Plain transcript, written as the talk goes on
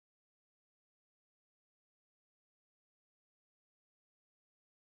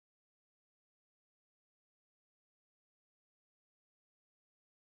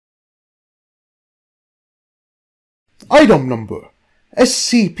Item Number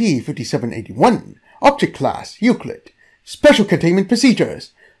SCP-5781 Object Class Euclid Special Containment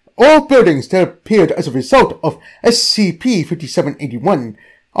Procedures. All buildings that appeared as a result of SCP-5781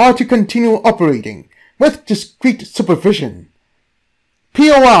 are to continue operating with discreet supervision.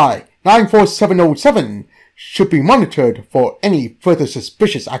 POI 94707 should be monitored for any further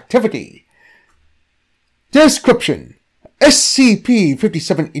suspicious activity. Description: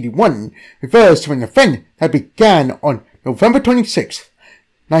 SCP-5781 refers to an event that began on November 26,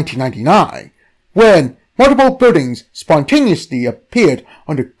 1999, when multiple buildings spontaneously appeared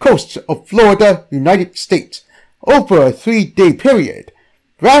on the coasts of Florida, United States, over a 3-day period.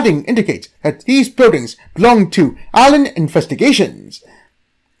 Branding indicates that these buildings belong to Allen Investigations,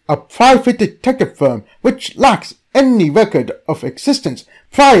 a private detective firm which lacks any record of existence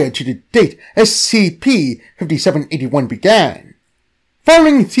prior to the date SCP-5781 began.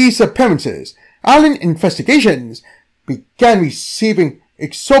 Following these appearances, Allen Investigations began receiving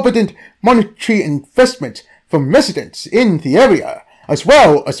exorbitant monetary investment from residents in the area, as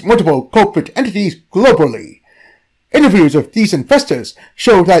well as multiple corporate entities globally. Interviews of these investors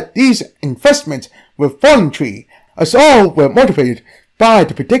show that these investments were voluntary, as all were motivated by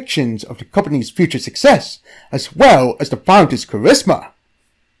the predictions of the company's future success, as well as the founder's charisma.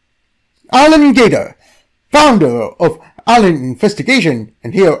 Alan Gator, founder of Allen Investigation,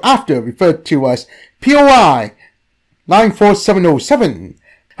 and hereafter referred to as POI 94707,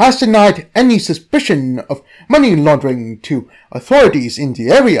 has denied any suspicion of money laundering to authorities in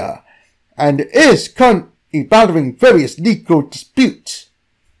the area, and is currently battling various legal disputes.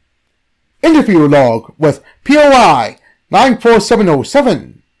 Interview log with POI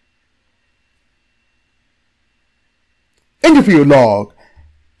 94707. Interview log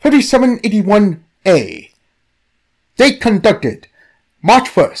 3781A. Date conducted March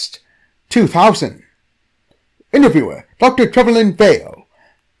 1st, 2000. Interviewer Dr. Trevelyan Vale.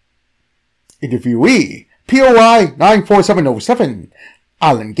 Interviewee POI 94707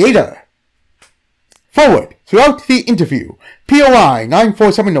 Alan Gator. Forward. Throughout the interview, POI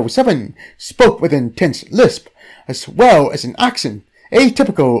 94707 spoke with an intense lisp, as well as an accent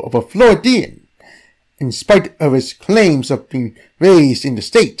atypical of a Floridian, in spite of his claims of being raised in the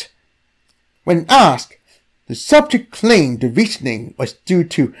state. When asked, the subject claimed the reasoning was due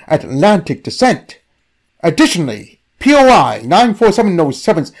to Atlantic descent. Additionally, POI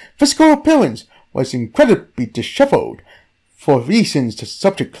 94707's physical appearance was incredibly disheveled, for reasons the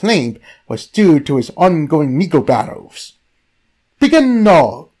subject claimed was due to his ongoing legal battles. Begin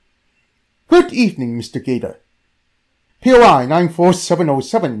log. Good evening, Mr. Gator. POI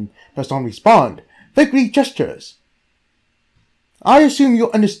 94707 does not respond, vaguely gestures. I assume you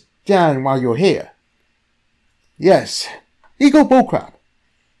understand why you're here. Yes. Legal bullcrap.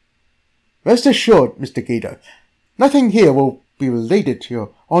 Rest assured, Mr. Gator, nothing here will be related to your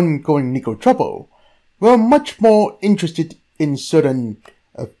ongoing legal trouble. We're much more interested in certain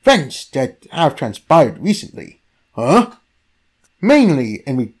events that have transpired recently. Huh? Mainly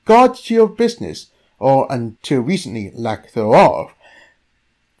in regards to your business, or until recently lack thereof.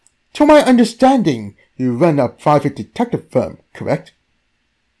 To my understanding, you run a private detective firm, correct?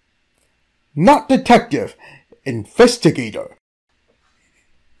 Not detective, investigator.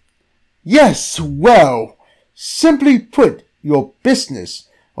 Yes, well, simply put, your business,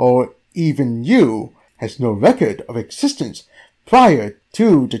 or even you, has no record of existence prior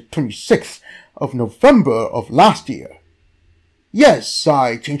to the 26th of November of last year. Yes,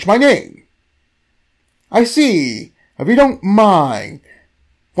 I changed my name. I see. If you don't mind,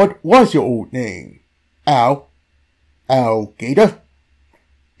 what was your old name? Al Gator?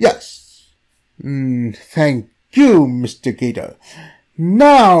 Yes. Thank you, Mr. Gator.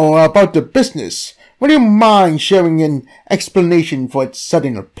 Now, about the business. Would you mind sharing an explanation for its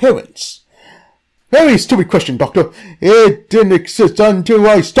sudden appearance? Very stupid question, Doctor. It didn't exist until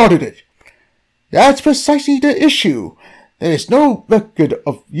I started it. That's precisely the issue. There is no record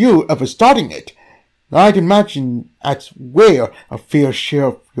of you ever starting it. I'd imagine that's where a fair share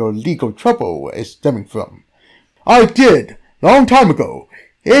of your legal trouble is stemming from. I did, long time ago,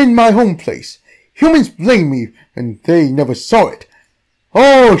 in my home place. Humans blame me when they never saw it.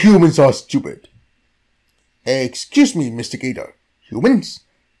 All humans are stupid. Excuse me, Mr. Gator. Humans?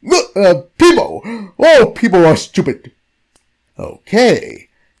 People! All people are stupid. Okay.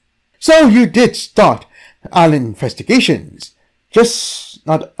 So you did start Allen Investigations, just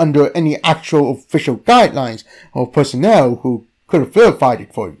not under any actual official guidelines or personnel who could have verified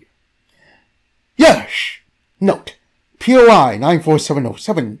it for you. Yes. Note: POI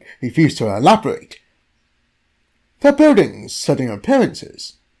 94707 refused to elaborate. The building's sudden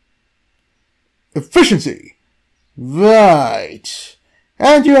appearances. Efficiency. Right.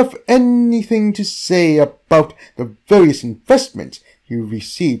 And do you have anything to say about the various investments you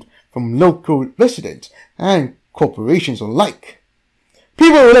received from local residents and corporations alike?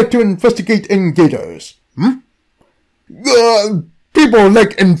 People like to investigate investigators. People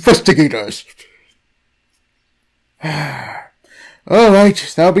like investigators.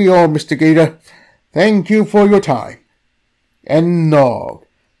 Alright, that'll be all, Mr. Gator. Thank you for your time. End log.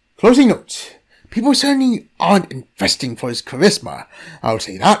 Closing notes. People certainly aren't investing for his charisma, I'll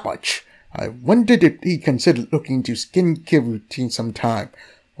say that much. I wondered if he considered looking into skincare routine sometime,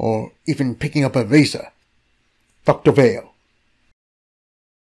 or even picking up a razor. Dr. Vale.